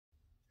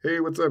Hey,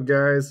 what's up,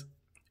 guys?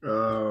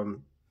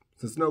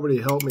 Since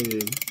nobody helped me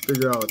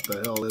figure out what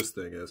the hell this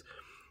thing is,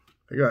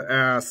 I got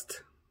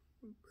asked,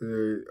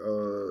 I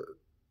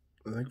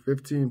think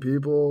 15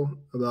 people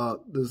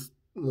about this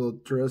little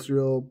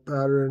terrestrial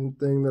pattern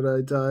thing that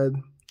I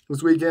tied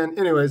this weekend.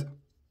 Anyways,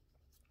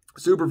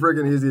 super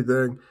freaking easy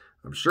thing.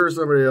 I'm sure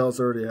somebody else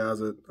already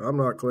has it. I'm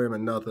not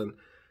claiming nothing.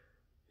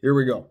 Here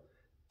we go.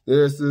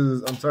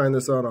 I'm tying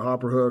this on a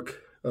hopper hook,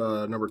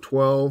 number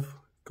 12,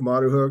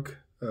 Kamado hook,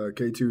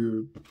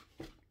 K2,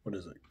 what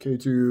is it?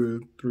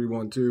 K2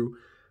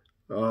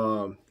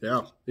 312.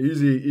 Yeah,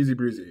 easy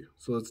breezy.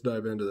 So let's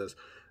dive into this.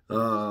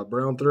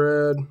 Brown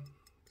thread,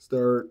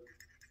 start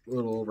a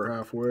little over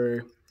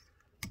halfway.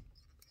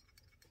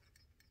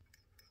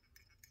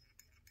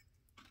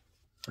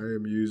 I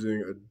am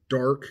using a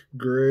dark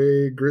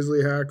gray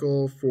grizzly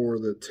hackle for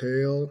the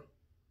tail.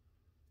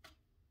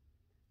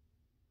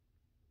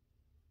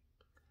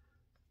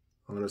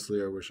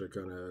 Honestly, I wish I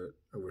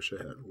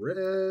had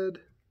red.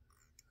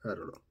 I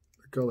don't know.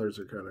 The colors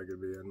are kind of gonna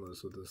be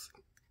endless with this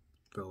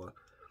fella.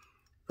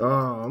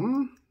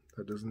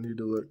 That doesn't need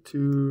to look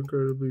too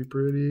incredibly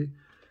pretty.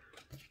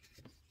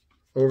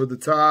 Over the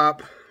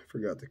top,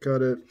 forgot to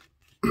cut it.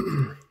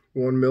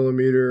 1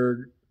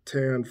 millimeter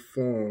tan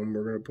foam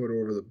we're gonna put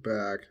over the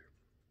back.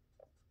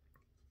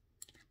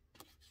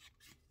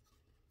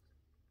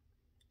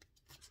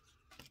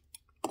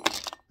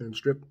 And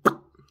strip. Tie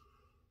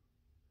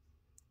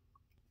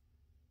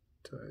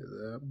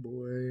that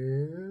boy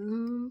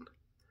in.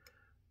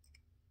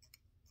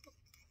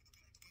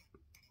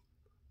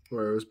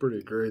 Well, it was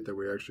pretty great that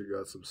we actually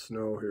got some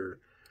snow here.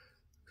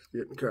 It's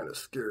getting kind of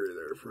scary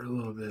there for a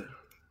little bit.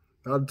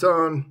 Not a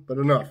ton, but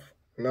enough.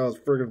 Now it's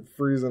freaking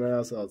freezing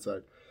ass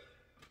outside.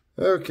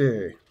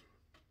 Okay.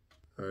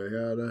 I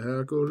had a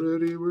hackle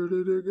ready. Where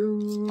did it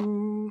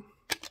go?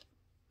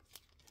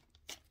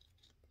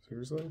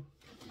 Seriously?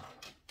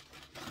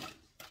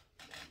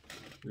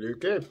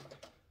 Okay.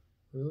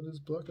 We'll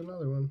just pluck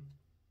another one.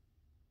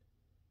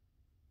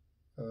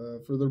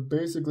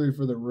 Basically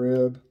for the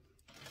rib,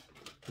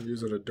 I'm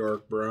using a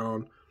dark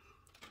brown.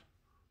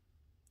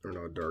 Or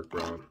not dark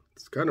brown.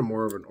 It's kind of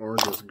more of an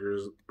orange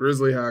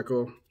grizzly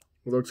hackle.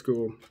 It looks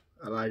cool.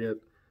 I like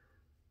it.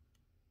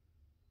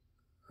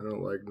 I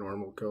don't like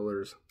normal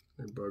colors.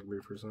 They bug me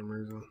for some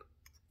reason.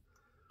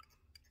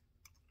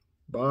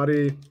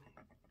 Body.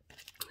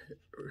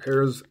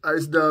 Hair's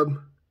ice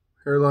dub.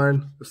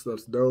 Hairline. This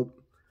stuff's dope.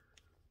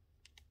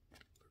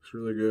 Looks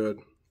really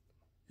good.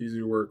 Easy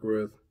to work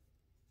with.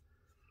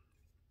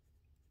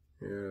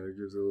 Yeah, it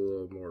gives it a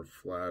little more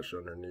flash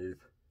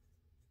underneath.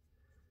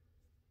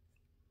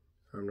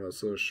 I'm not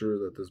so sure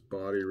that this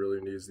body really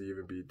needs to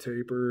even be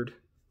tapered.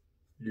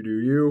 You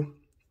do you.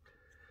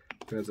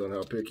 Depends on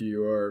how picky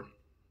you are.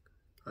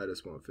 I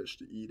just want fish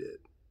to eat it.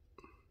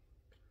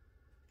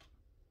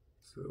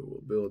 So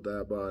we'll build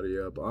that body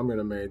up. I'm going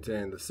to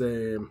maintain the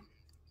same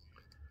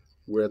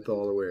width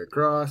all the way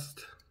across.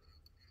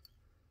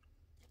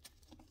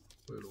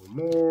 A little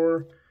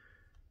more.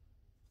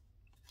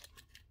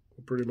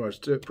 We'll pretty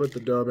much put the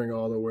dubbing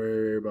all the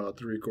way about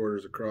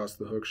 3/4 across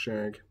the hook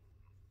shank.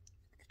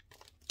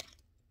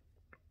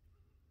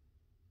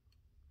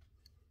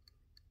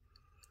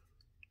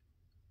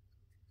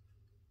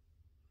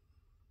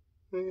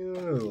 And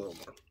a little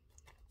more.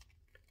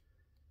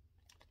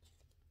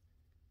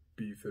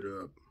 Beef it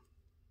up.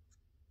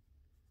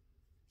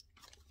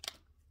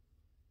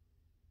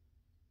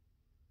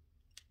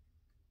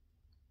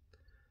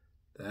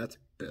 That's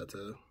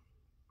better.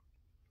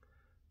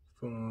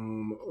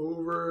 Foam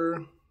over.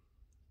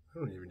 I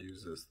don't even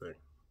use this thing.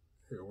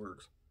 It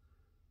works.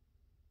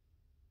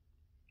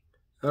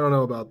 I don't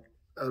know about,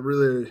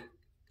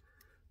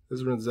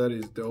 this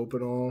Renzetti's dope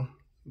and all,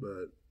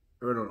 but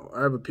I don't know.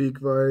 I have a Peak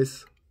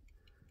Vise.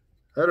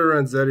 I had a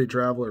Renzetti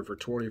Traveler for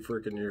 20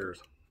 freaking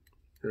years.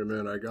 And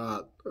man, I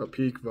got a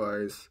Peak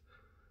Vise,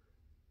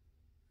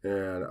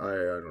 and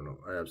I don't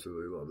know. I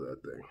absolutely love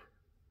that thing.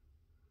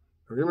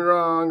 Don't get me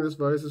wrong, this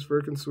vise is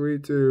freaking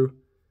sweet too.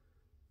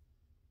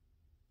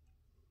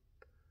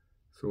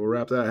 So we'll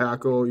wrap that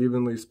hackle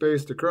evenly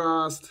spaced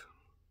across.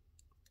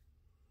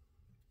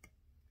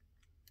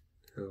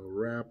 El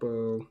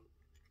Rapo.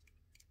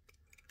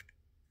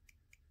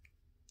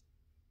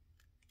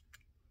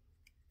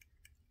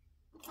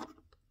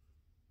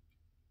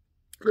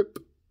 Clip.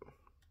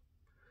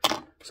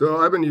 So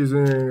I've been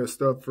using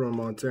stuff from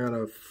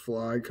Montana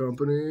Fly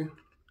Company.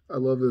 I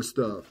love this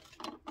stuff.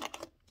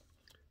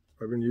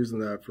 I've been using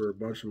that for a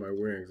bunch of my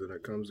wings, and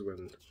it comes with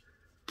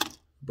a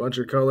bunch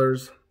of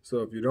colors.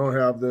 So if you don't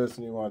have this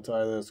and you want to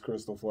tie this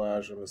Crystal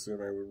Flash, I'm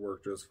assuming it would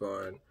work just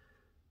fine.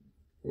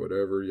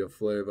 Whatever your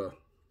flavor.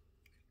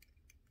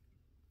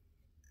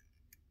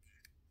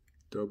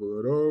 Double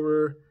it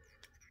over,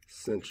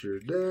 cinch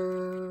it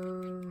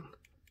down.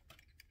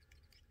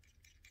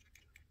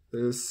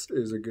 This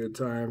is a good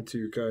time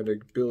to kind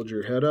of build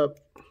your head up.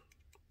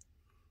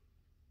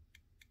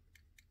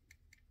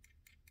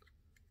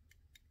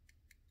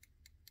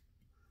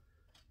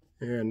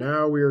 And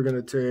now we are going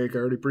to take, I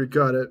already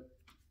pre-cut it,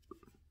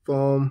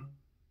 foam,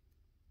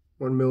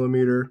 1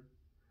 millimeter.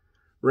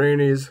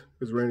 Rainey's,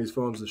 because Rainey's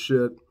foam's the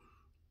shit.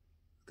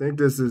 I think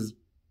this is,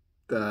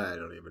 I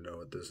don't even know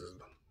what this is.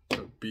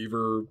 A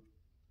beaver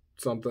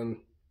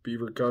something,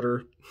 beaver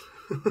cutter.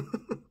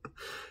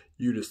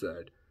 You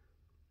decide.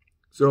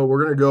 So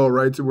we're going to go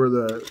right to where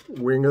the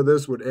wing of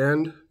this would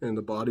end and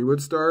the body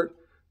would start.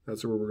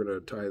 That's where we're going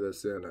to tie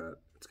this in at.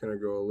 It's going to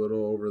go a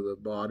little over the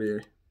body.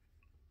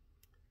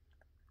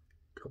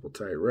 Couple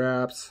tight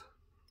wraps.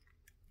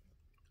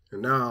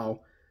 And now,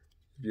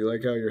 if you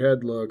like how your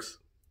head looks,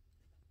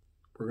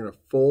 we're going to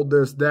fold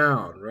this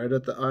down right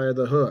at the eye of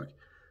the hook.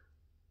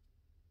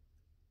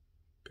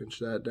 Pinch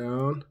that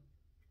down.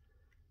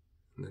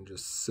 And then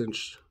just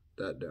cinch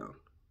that down.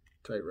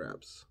 Tight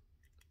wraps.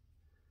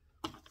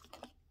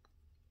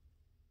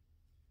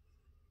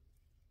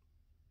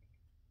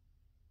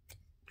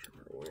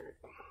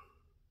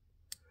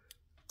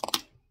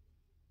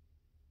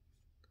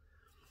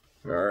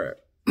 Alright.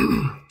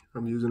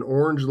 I'm using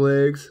Orange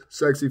Legs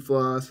Sexy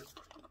Floss.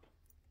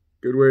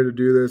 Good way to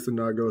do this and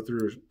not go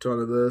through a ton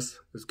of this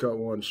is cut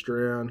one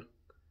strand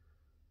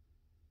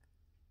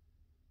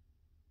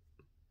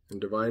and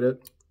divide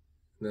it.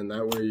 And then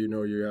that way you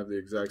know you have the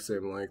exact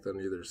same length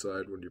on either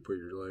side when you put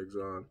your legs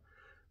on.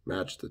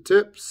 Match the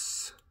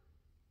tips.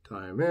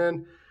 Tie them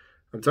in.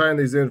 I'm tying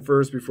these in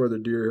first before the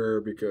deer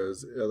hair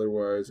because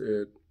otherwise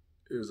it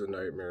is a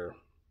nightmare.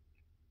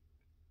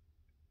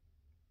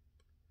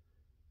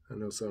 I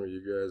know some of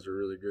you guys are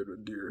really good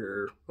with deer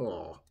hair.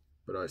 Oh,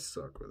 but I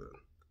suck with it.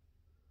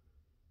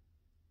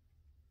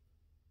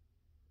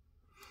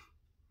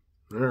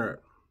 Alright.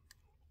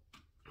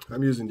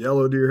 I'm using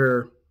yellow deer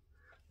hair.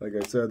 Like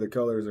I said, the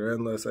colors are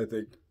endless. I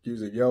think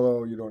using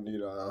yellow, you don't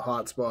need a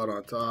hot spot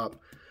on top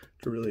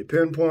to really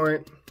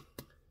pinpoint.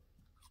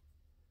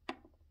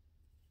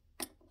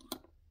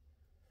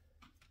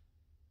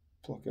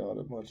 Pluck out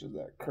as much of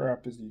that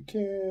crap as you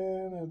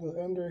can of the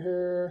under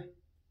hair.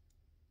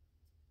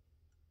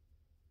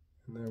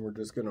 And then we're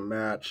just going to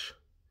match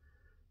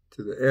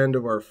to the end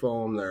of our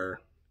foam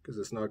there because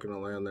it's not going to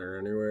land there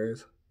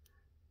anyways.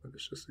 But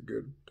it's just a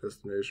good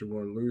destination.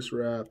 1, loose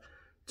wrap.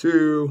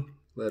 2,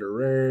 let it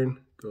rain.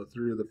 Go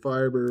through the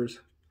fibers.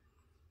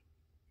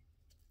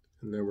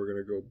 And then we're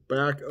going to go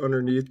back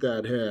underneath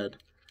that head.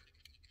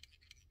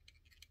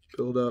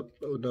 Build up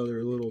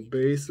another little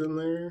base in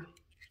there.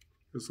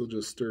 This will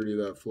just sturdy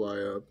that fly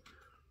up.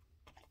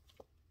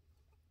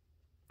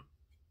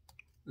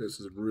 This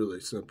is a really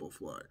simple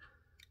fly.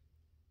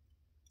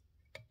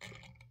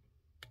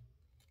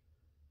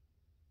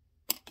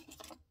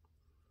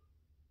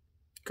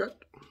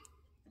 Cut.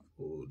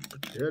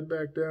 Put your head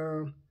back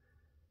down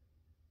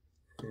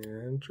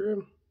and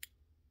trim.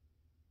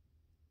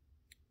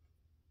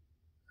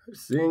 I've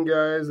seen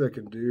guys that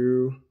can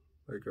do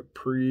like a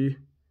pre-cut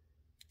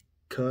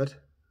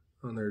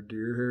on their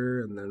deer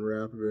hair and then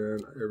wrap it in.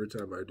 Every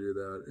time I do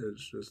that,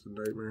 it's just a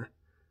nightmare.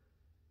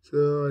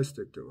 So I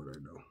stick to what I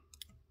know.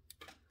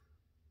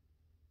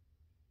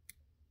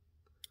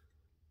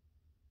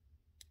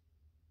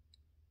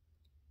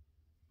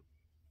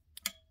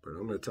 But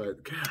I'm going to tie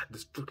it. God,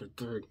 this freaking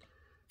thing.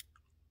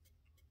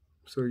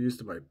 I'm so used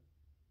to my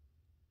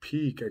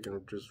peak, I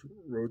can just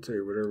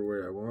rotate whatever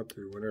way I want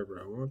to,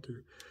 whenever I want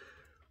to.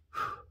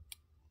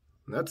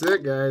 And that's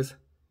it, guys.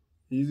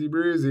 Easy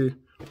breezy.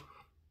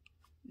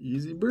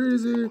 Easy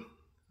breezy.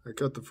 I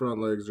cut the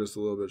front legs just a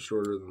little bit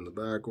shorter than the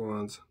back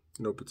ones.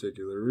 No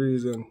particular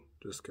reason,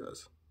 just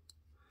because.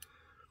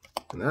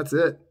 And that's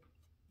it.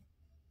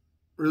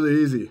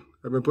 Really easy.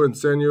 I've been putting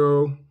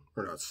Senyo,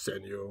 or not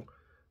Senyo,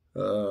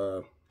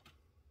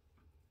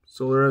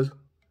 Solaris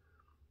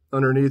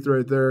underneath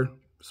right there.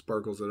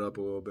 Sparkles it up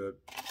a little bit.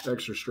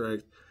 Extra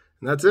strength.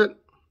 And that's it.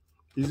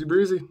 Easy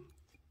breezy.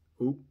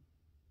 Oop.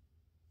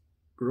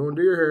 Growing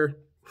deer hair.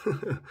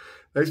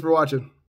 Thanks for watching.